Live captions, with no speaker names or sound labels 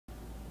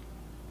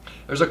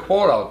There's a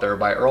quote out there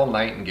by Earl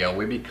Nightingale: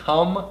 we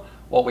become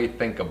what we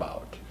think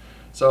about.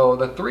 So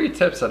the 3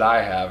 tips that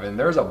I have, and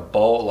there's a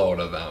boatload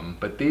of them,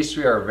 but these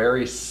 3 are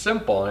very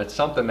simple, and it's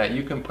something that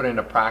you can put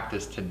into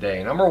practice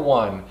today. Number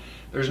 1,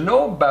 there's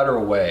no better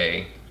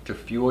way to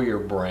fuel your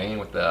brain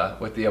with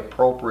the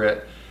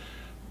appropriate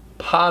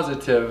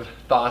positive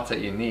thoughts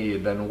that you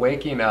need than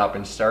waking up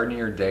and starting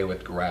your day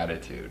with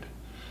gratitude.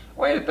 I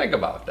want you to think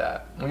about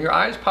that. When your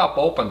eyes pop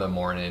open in the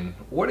morning,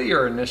 what are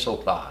your initial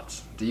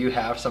thoughts? Do you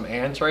have some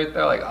ants right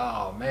there like,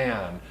 oh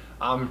man,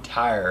 I'm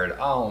tired.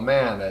 Oh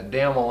man, that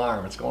damn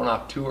alarm, it's going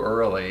off too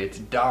early. It's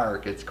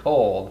dark, it's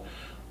cold.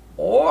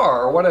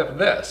 Or what if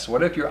this?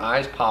 What if your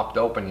eyes popped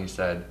open and you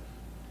said,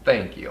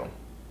 thank you.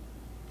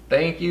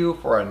 Thank you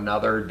for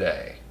another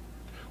day.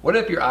 What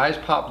if your eyes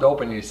popped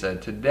open and you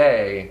said,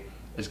 today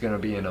is gonna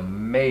be an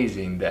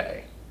amazing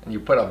day. And you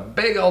put a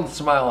big old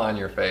smile on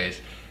your face.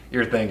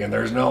 You're thinking,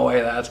 there's no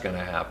way that's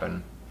gonna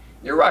happen.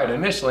 You're right,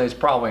 initially it's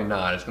probably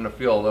not. It's gonna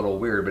feel a little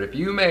weird, but if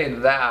you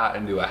made that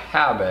into a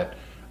habit,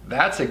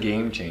 that's a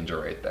game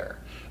changer right there.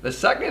 The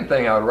second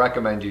thing I would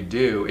recommend you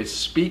do is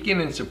speaking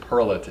in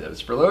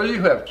superlatives. For those of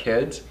you who have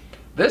kids,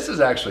 this is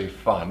actually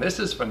fun. This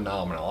is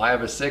phenomenal. I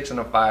have a 6 and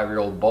a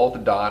 5-year-old,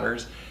 both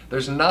daughters.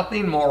 There's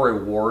nothing more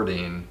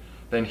rewarding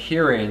than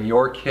hearing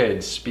your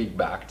kids speak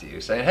back to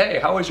you, saying, hey,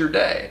 how was your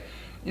day?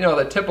 You know,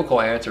 the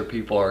typical answer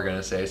people are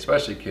gonna say,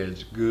 especially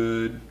kids,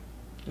 good,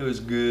 it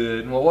was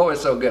good. Well, what was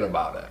so good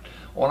about it?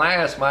 When I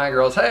ask my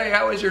girls, hey,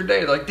 how was your day?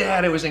 They're like,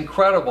 Dad, it was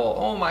incredible.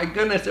 Oh my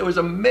goodness, it was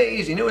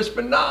amazing. It was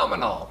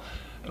phenomenal.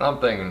 And I'm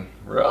thinking,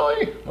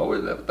 really?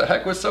 What the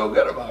heck was so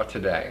good about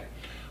today?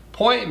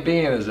 Point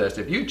being is this: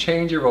 if you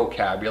change your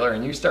vocabulary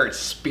and you start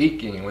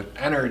speaking with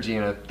energy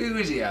and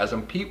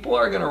enthusiasm, people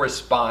are gonna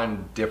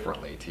respond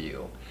differently to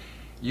you.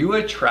 You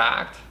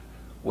attract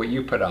what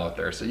you put out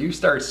there. So you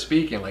start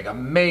speaking like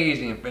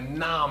amazing,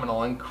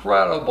 phenomenal,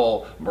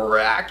 incredible,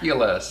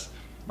 miraculous,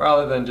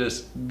 rather than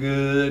just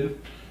good.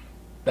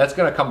 That's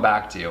gonna come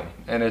back to you,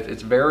 and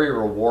it's very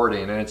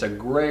rewarding, and it's a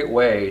great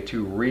way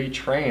to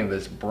retrain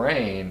this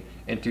brain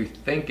into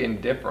thinking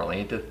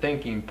differently, into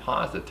thinking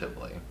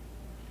positively.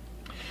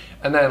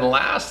 And then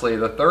lastly,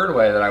 the third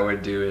way that I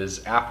would do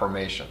is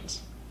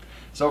affirmations.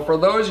 So for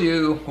those of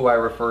you who I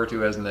refer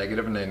to as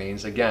negative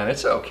ninnies, again,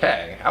 it's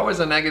okay. I was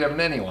a negative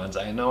ninny once,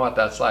 I know what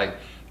that's like.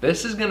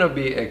 This is gonna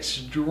be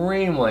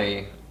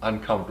extremely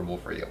uncomfortable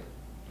for you.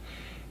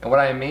 And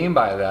what I mean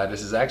by that,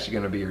 this is actually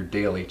gonna be your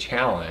daily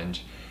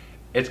challenge.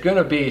 It's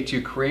gonna be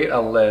to create a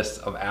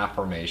list of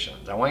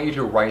affirmations. I want you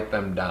to write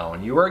them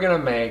down. You are gonna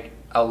make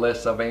a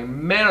list of a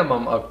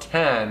minimum of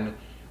 10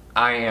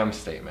 I am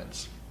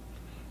statements.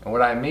 And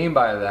what I mean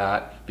by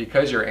that,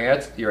 because you're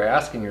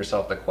asking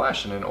yourself the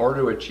question, in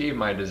order to achieve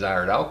my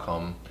desired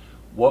outcome,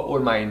 what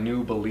would my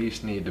new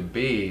beliefs need to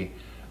be?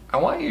 I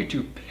want you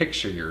to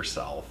picture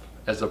yourself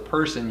as the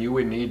person you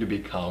would need to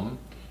become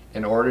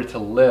in order to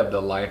live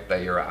the life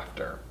that you're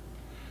after.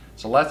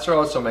 So let's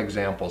throw out some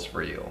examples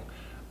for you.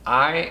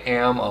 I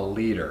am a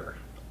leader.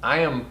 I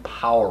am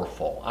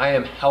powerful. I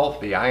am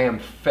healthy. I am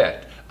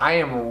fit. I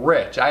am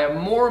rich. I have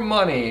more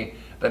money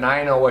than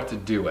I know what to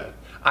do with.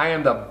 I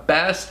am the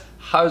best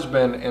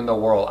husband in the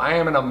world. I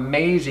am an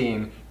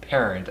amazing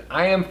parent.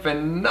 I am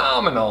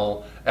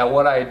phenomenal at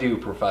what I do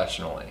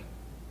professionally.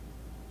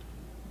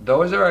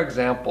 Those are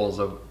examples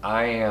of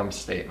I am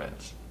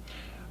statements.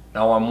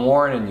 Now I'm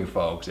warning you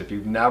folks, if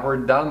you've never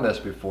done this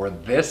before,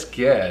 this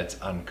gets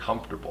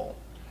uncomfortable.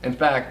 In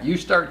fact, you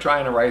start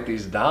trying to write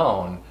these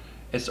down,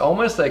 it's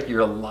almost like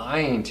you're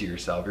lying to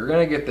yourself. You're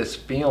gonna get this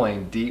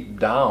feeling deep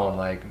down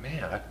like,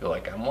 man, I feel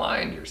like I'm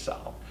lying to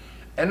yourself.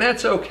 And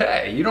that's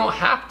okay. You don't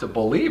have to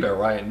believe it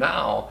right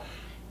now.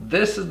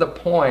 This is the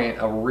point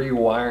of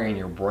rewiring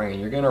your brain.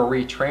 You're gonna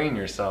retrain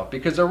yourself,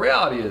 because the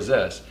reality is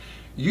this: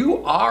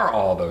 you are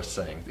all those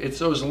things. It's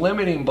those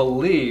limiting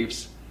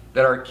beliefs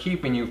that are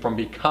keeping you from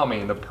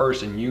becoming the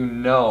person you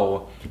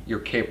know you're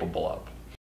capable of.